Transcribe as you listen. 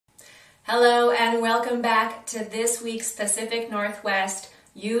Hello and welcome back to this week's Pacific Northwest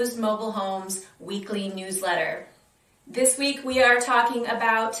Used Mobile Homes Weekly Newsletter. This week we are talking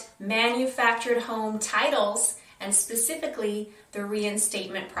about manufactured home titles and specifically the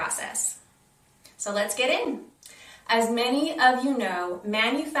reinstatement process. So let's get in. As many of you know,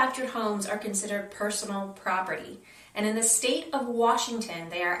 manufactured homes are considered personal property, and in the state of Washington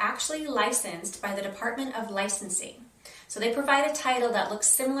they are actually licensed by the Department of Licensing. So they provide a title that looks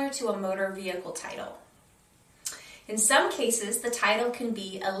similar to a motor vehicle title. In some cases, the title can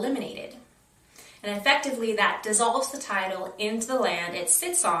be eliminated. And effectively, that dissolves the title into the land it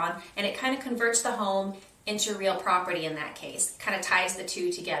sits on, and it kind of converts the home into real property in that case. Kind of ties the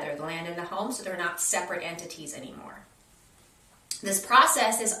two together, the land and the home, so they're not separate entities anymore. This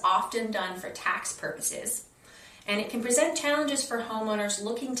process is often done for tax purposes, and it can present challenges for homeowners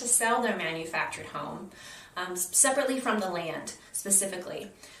looking to sell their manufactured home, separately from the land specifically.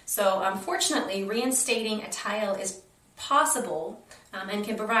 So unfortunately, reinstating a title is possible and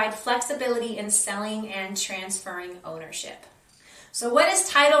can provide flexibility in selling and transferring ownership. So what is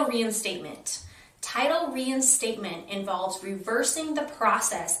title reinstatement? Title reinstatement involves reversing the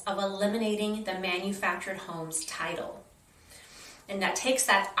process of eliminating the manufactured home's title. And that takes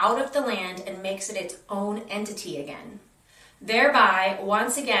that out of the land and makes it its own entity again, thereby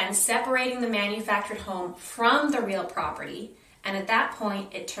once again separating the manufactured home from the real property, and at that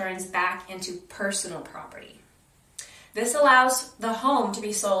point it turns back into personal property. This allows the home to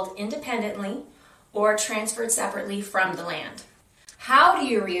be sold independently or transferred separately from the land. How do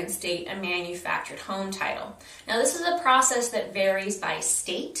you reinstate a manufactured home title? Now this is a process that varies by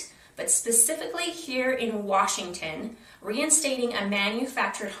state, but specifically here in Washington, reinstating a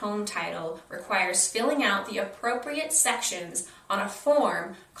manufactured home title requires filling out the appropriate sections on a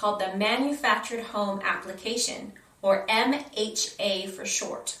form called the Manufactured Home Application, or MHA for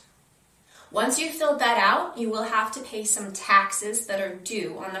short. Once you've filled that out, you will have to pay some taxes that are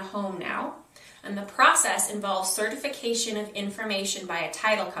due on the home now, and the process involves certification of information by a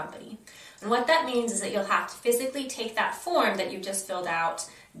title company. And what that means is that you'll have to physically take that form that you just filled out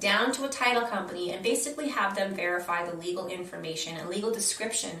down to a title company and basically have them verify the legal information and legal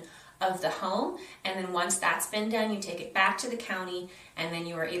description of the home. And then once that's been done, you take it back to the county and then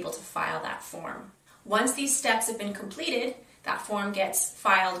you are able to file that form. Once these steps have been completed, that form gets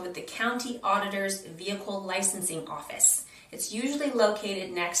filed with the county auditor's vehicle licensing office. It's usually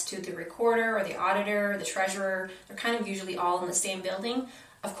located next to the recorder or the auditor or the treasurer. They're kind of usually all in the same building.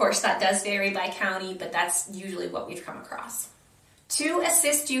 Of course, that does vary by county, but that's usually what we've come across. To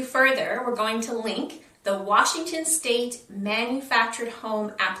assist you further, we're going to link the Washington State Manufactured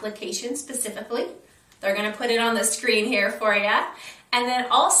Home Application specifically. They're going to put it on the screen here for you. And then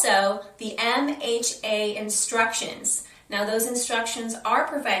also the MHA instructions. Now those instructions are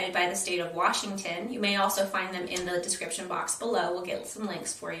provided by the state of Washington. You may also find them in the description box below. We'll get some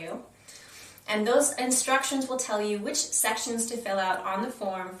links for you. And those instructions will tell you which sections to fill out on the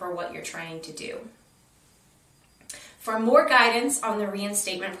form for what you're trying to do. For more guidance on the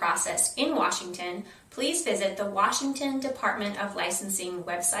reinstatement process in Washington, please visit the Washington Department of Licensing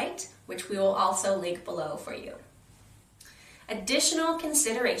website, which we will also link below for you. Additional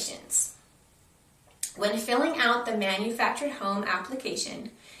considerations. When filling out the manufactured home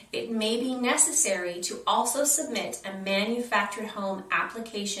application, it may be necessary to also submit a manufactured home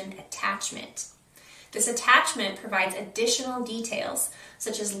application attachment. This attachment provides additional details,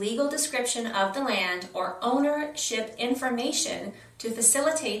 such as legal description of the land or ownership information to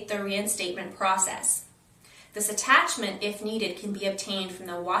facilitate the reinstatement process. This attachment, if needed, can be obtained from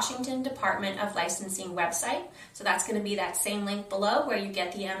the Washington Department of Licensing website. So that's going to be that same link below where you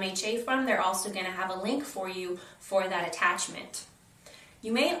get the MHA from. They're also going to have a link for you for that attachment.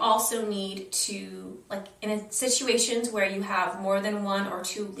 You may also need to, in situations where you have more than one or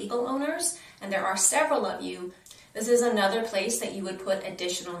two legal owners, and there are several of you, this is another place that you would put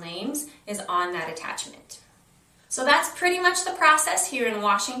additional names, is on that attachment. So that's pretty much the process here in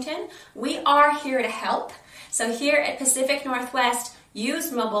Washington. We are here to help. So here at Pacific Northwest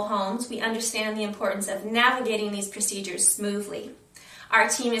Used Mobile Homes, we understand the importance of navigating these procedures smoothly. Our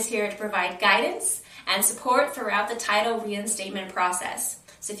team is here to provide guidance and support throughout the title reinstatement process.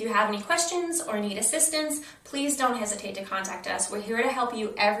 So if you have any questions or need assistance, please don't hesitate to contact us. We're here to help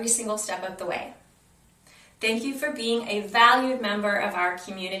you every single step of the way. Thank you for being a valued member of our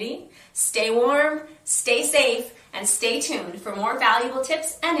community. Stay warm, stay safe, and stay tuned for more valuable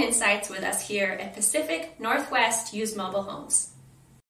tips and insights with us here at Pacific Northwest Used Mobile Homes.